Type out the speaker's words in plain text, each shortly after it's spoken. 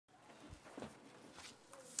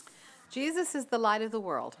Jesus is the light of the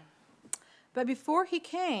world. But before he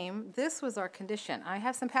came, this was our condition. I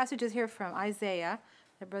have some passages here from Isaiah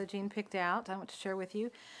that Brother Gene picked out I want to share with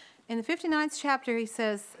you. In the 59th chapter, he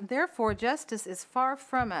says, "Therefore justice is far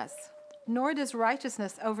from us, nor does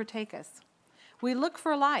righteousness overtake us. We look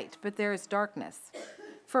for light, but there is darkness.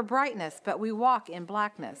 For brightness, but we walk in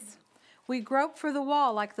blackness. We grope for the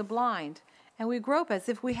wall like the blind, and we grope as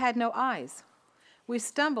if we had no eyes. We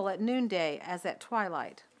stumble at noonday as at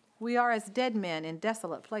twilight. We are as dead men in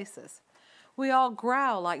desolate places. We all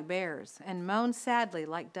growl like bears and moan sadly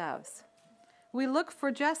like doves. We look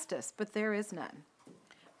for justice, but there is none.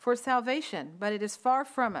 For salvation, but it is far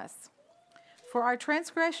from us. For our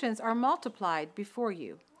transgressions are multiplied before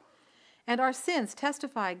you, and our sins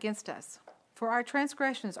testify against us. For our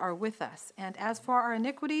transgressions are with us, and as for our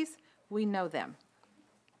iniquities, we know them."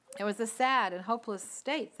 It was a sad and hopeless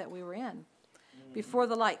state that we were in before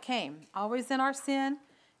the light came, always in our sin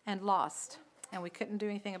and lost, and we couldn't do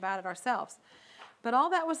anything about it ourselves. But all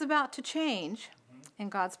that was about to change in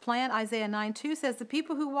God's plan. Isaiah 9:2 says, "The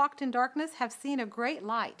people who walked in darkness have seen a great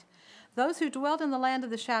light. Those who dwelt in the land of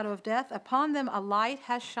the shadow of death, upon them a light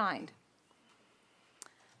has shined."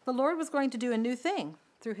 The Lord was going to do a new thing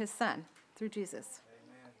through his Son, through Jesus.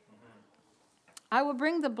 Amen. "I will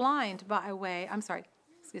bring the blind by a way," I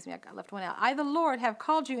left one out. "I, the Lord, have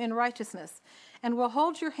called you in righteousness, and will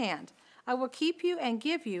hold your hand. I will keep you and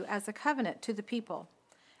give you as a covenant to the people,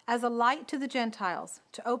 as a light to the Gentiles,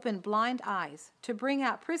 to open blind eyes, to bring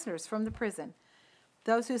out prisoners from the prison,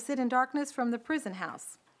 those who sit in darkness from the prison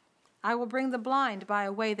house. I will bring the blind by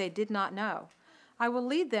a way they did not know. I will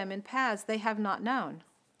lead them in paths they have not known.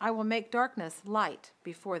 I will make darkness light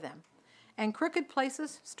before them, and crooked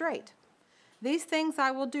places straight. These things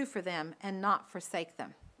I will do for them and not forsake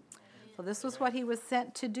them." So this was what he was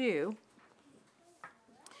sent to do.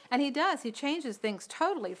 And he does. He changes things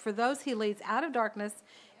totally for those he leads out of darkness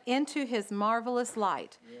into his marvelous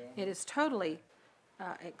light. It is totally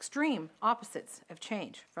extreme opposites of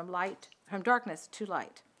change from darkness to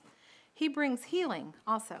light. He brings healing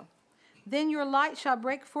also. "Then your light shall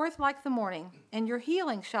break forth like the morning, and your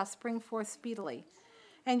healing shall spring forth speedily.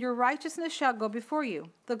 And your righteousness shall go before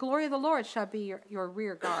you. The glory of the Lord shall be your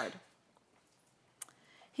rear guard."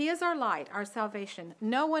 He is our light, our salvation.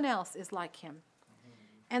 No one else is like him.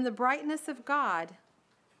 And the brightness of God's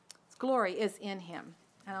glory is in him.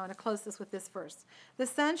 And I want to close this with this verse. "The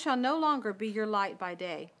sun shall no longer be your light by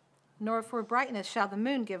day, nor for brightness shall the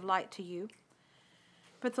moon give light to you.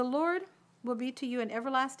 But the Lord will be to you an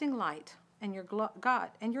everlasting light, and your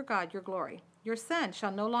God your glory. Your sun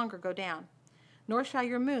shall no longer go down, nor shall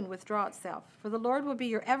your moon withdraw itself. For the Lord will be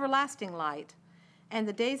your everlasting light, and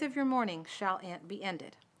the days of your mourning shall be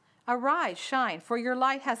ended. Arise, shine, for your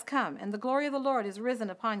light has come, and the glory of the Lord is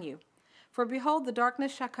risen upon you. For behold, the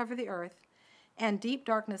darkness shall cover the earth, and deep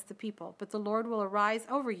darkness the people. But the Lord will arise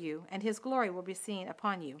over you, and his glory will be seen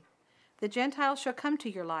upon you. The Gentiles shall come to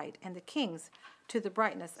your light, and the kings to the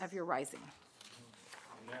brightness of your rising."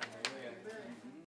 Amen.